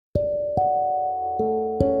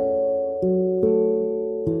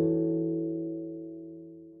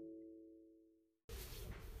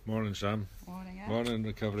Morning, Sam. Morning, Ed. Morning,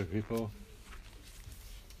 recovery people.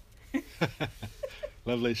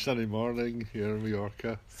 Lovely sunny morning here in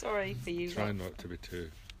Mallorca. Sorry for you. Try not to be too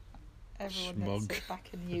Everyone smug. that's back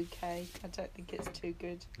in the UK. I don't think it's too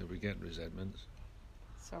good. that we get resentments.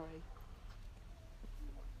 Sorry.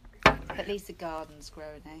 At least the garden's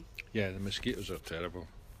growing, eh? Yeah, the mosquitoes are terrible.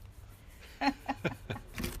 The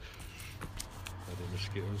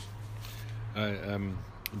mosquitoes.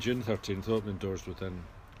 June 13th, opening doors within.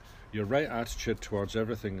 Your right attitude towards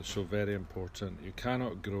everything is so very important. You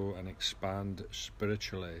cannot grow and expand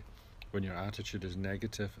spiritually when your attitude is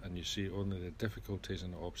negative and you see only the difficulties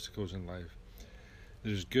and obstacles in life.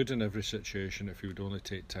 There is good in every situation if you would only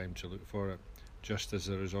take time to look for it, just as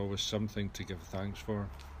there is always something to give thanks for.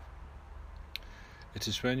 It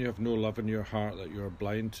is when you have no love in your heart that you are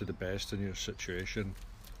blind to the best in your situation,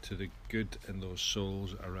 to the good in those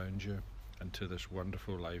souls around you, and to this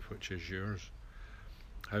wonderful life which is yours.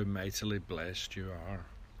 How mightily blessed you are.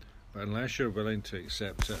 But unless you're willing to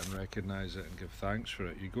accept it and recognise it and give thanks for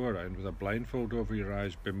it, you go around with a blindfold over your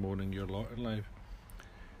eyes bemoaning your lot in life.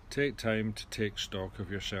 Take time to take stock of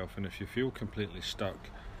yourself, and if you feel completely stuck,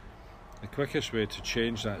 the quickest way to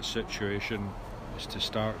change that situation is to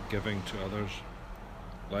start giving to others.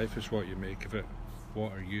 Life is what you make of it.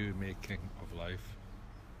 What are you making of life?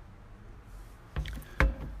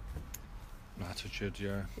 Attitude,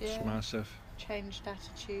 yeah. Yeah. It's massive. Changed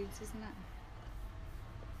attitudes, isn't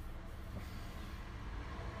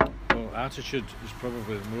it? Well, attitude is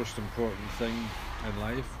probably the most important thing in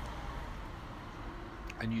life,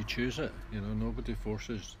 and you choose it. You know, nobody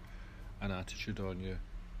forces an attitude on you.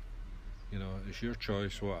 You know, it's your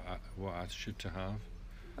choice what attitude to have.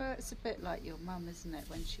 Well, it's a bit like your mum, isn't it?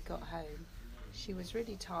 When she got home, she was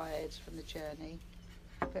really tired from the journey,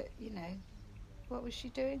 but you know, what was she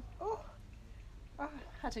doing? Oh, I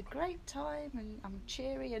had a great time and I'm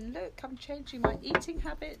cheery, and look, I'm changing my eating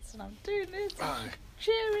habits and I'm doing this. Aye.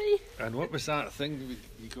 Cheery. And what was that thing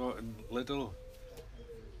you got in Lidl?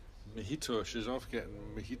 Mojito. She's off getting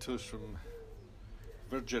mojitos from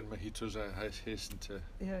Virgin Mojitos. I hasten to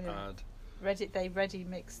add. They ready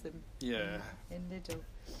mix them. Yeah. In Lidl.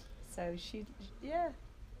 So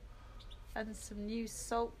and some new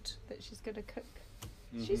salt that she's going to cook.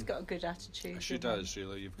 Mm-hmm. She's got a good attitude. She does,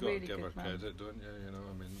 really. You've got Really to give her good mum. credit, don't you? You know,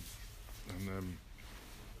 I mean, and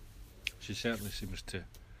she certainly seems to,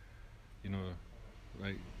 you know,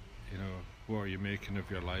 like, you know, what are you making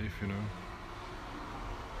of your life? You know,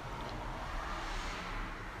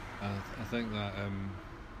 I think that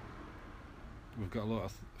we've got a lot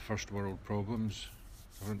of first world problems,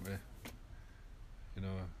 haven't we? You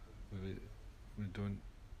know, we don't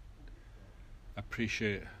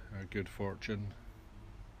appreciate our good fortune.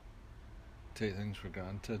 Take things for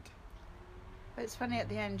granted. But it's funny, at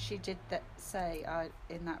the end she did say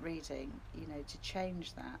in that reading, you know, to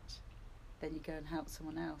change that, then you go and help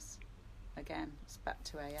someone else. Again, it's back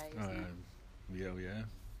to AA, isn't it? Yeah.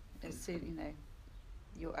 As soon, you know,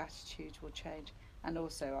 your attitude will change. And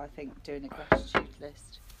also, I think doing a gratitude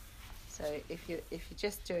list. So if you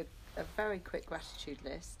just do a very quick gratitude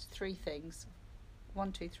list, 3 things,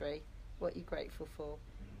 1, 2, 3, what you're grateful for,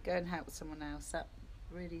 go and help someone else. That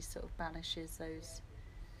really sort of banishes those.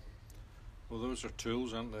 Well, those are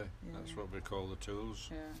tools, aren't they? Yeah. That's what we call the tools.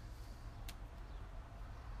 Yeah.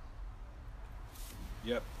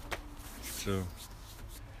 Yep. So,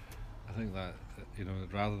 I think that, you know,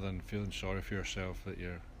 rather than feeling sorry for yourself that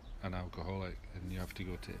you're an alcoholic and you have to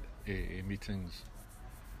go to AA meetings,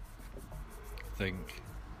 think,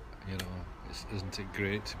 you know, isn't it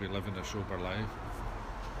great to be living a sober life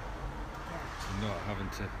and not having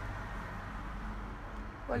to.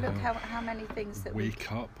 Well, look how many things that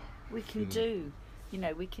wake up. We can do. You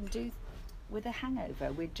know, we can do with a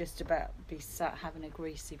hangover. We'd just about be sat having a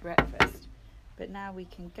greasy breakfast. But now we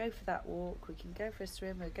can go for that walk, we can go for a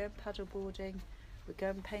swim, we'll go paddle boarding, we'll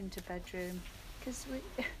go and paint a bedroom, because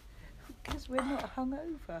we're not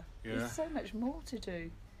hungover. Yeah. There's so much more to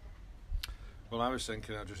do. Well, I was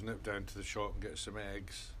thinking I'd just nip down to the shop and get some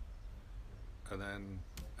eggs, and then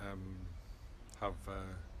have a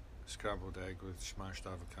scrambled egg with smashed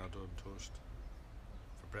avocado and toast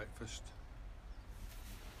for breakfast.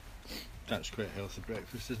 That's quite a healthy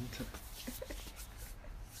breakfast, isn't it?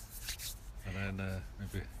 And then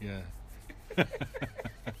maybe, yeah.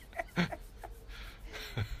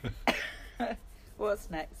 What's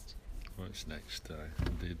next? What's next?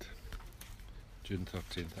 Indeed. June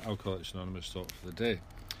 13th, Alcoholics Anonymous thought for the day.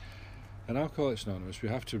 In Alcoholics Anonymous, we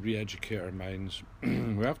have to re-educate our minds.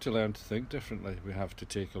 We have to learn to think differently. We have to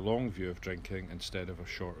take a long view of drinking instead of a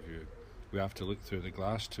short view. We have to look through the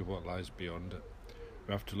glass to what lies beyond it.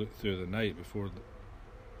 We have to look through the night before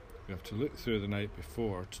We have to look through the night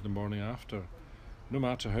before to the morning after. No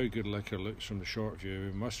matter how good liquor looks from the short view,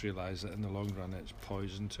 we must realise that in the long run it's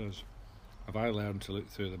poison to us. Have I learned to look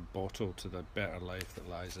through the bottle to the better life that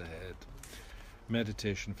lies ahead?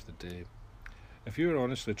 Meditation for the day. If you are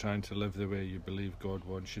honestly trying to live the way you believe God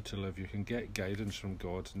wants you to live, you can get guidance from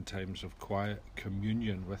God in times of quiet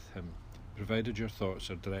communion with Him, provided your thoughts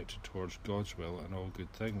are directed towards God's will and all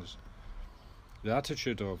good things. The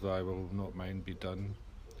attitude of "Thy will, not mine, be done"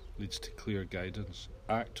 leads to clear guidance.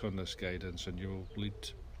 Act on this guidance and you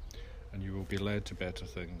will be led to better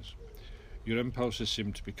things. Your impulses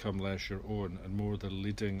seem to become less your own and more the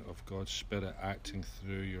leading of God's Spirit acting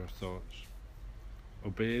through your thoughts.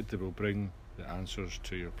 Obeyed, they will bring the answers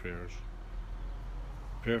to your prayers.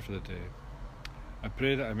 Prayer for the day. I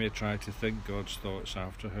pray that I may try to think God's thoughts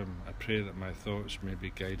after Him. I pray that my thoughts may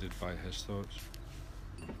be guided by His thoughts.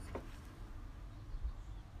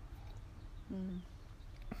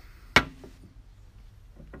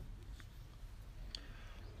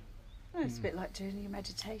 Well, it's a bit like doing your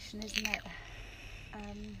meditation, isn't it?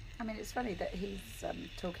 I mean, it's funny that he's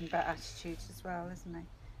talking about attitudes as well, isn't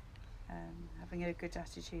he? Having a good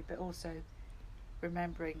attitude, but also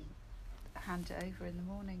remembering, hand it over in the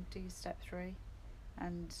morning, do your step 3,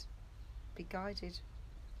 and be guided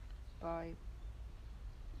by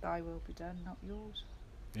 "Thy will be done, not yours."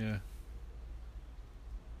 Yeah.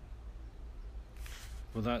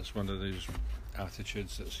 Well, that's one of those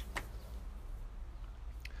attitudes that's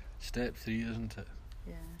step 3, isn't it?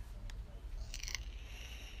 Yeah.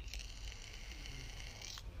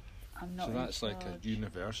 I'm not. So that's like a charge.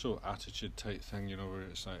 universal attitude type thing, you know, where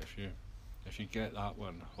it's like if you get that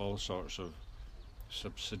one, all sorts of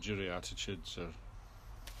subsidiary attitudes are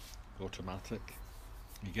automatic.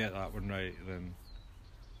 You get that one right, then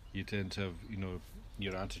you tend to have, you know,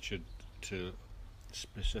 your attitude to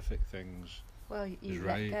specific things. Well, you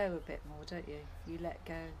let go a bit more, don't you? You let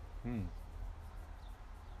go.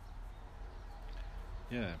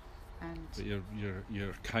 Yeah. And but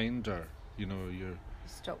you're kinder, you know, you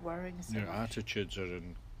stop worrying so your much. attitudes are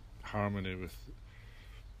in harmony with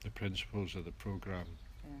the principles of the programme.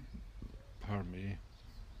 Yeah. Pardon me.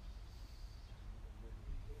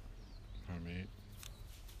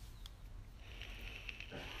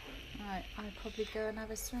 Right, I'll probably go and have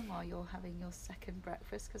a swim while you're having your second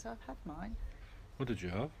breakfast, because I've had mine. What did you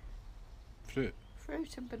have? Fruit?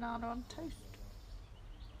 Fruit and banana on toast.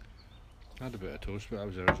 I had a bit of toast, but that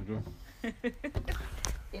was hours ago.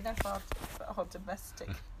 Enough for our domestic.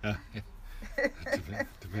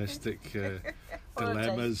 Domestic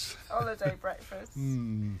dilemmas. Holiday breakfast.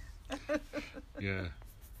 Yeah.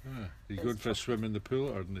 You going for a swim in the pool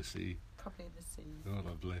or in the sea? Probably in the sea. Oh,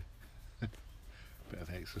 lovely. Bit of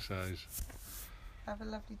exercise. Have a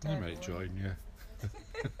lovely day. I might join you.